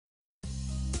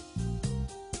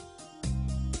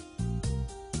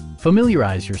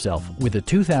Familiarize yourself with the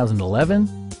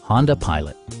 2011 Honda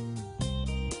Pilot.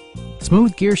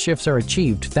 Smooth gear shifts are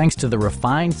achieved thanks to the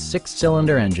refined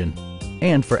 6-cylinder engine.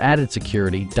 And for added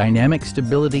security, dynamic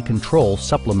stability control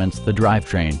supplements the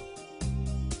drivetrain.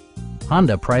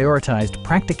 Honda prioritized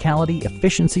practicality,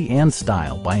 efficiency, and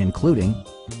style by including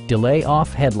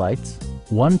delay-off headlights,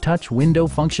 one-touch window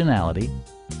functionality,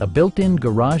 a built-in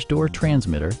garage door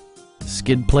transmitter,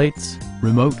 skid plates,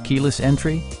 remote keyless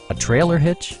entry, a trailer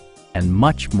hitch, and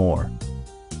much more.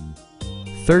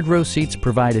 Third-row seats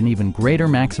provide an even greater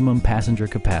maximum passenger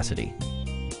capacity.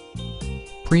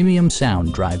 Premium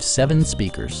sound drives 7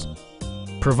 speakers,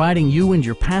 providing you and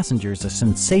your passengers a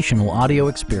sensational audio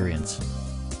experience.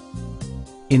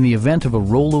 In the event of a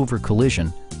rollover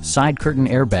collision, side curtain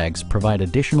airbags provide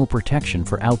additional protection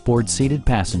for outboard seated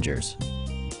passengers.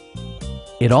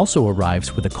 It also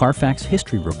arrives with a Carfax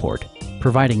history report,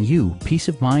 providing you peace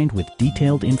of mind with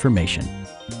detailed information.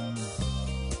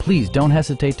 Please don't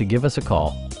hesitate to give us a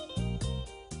call.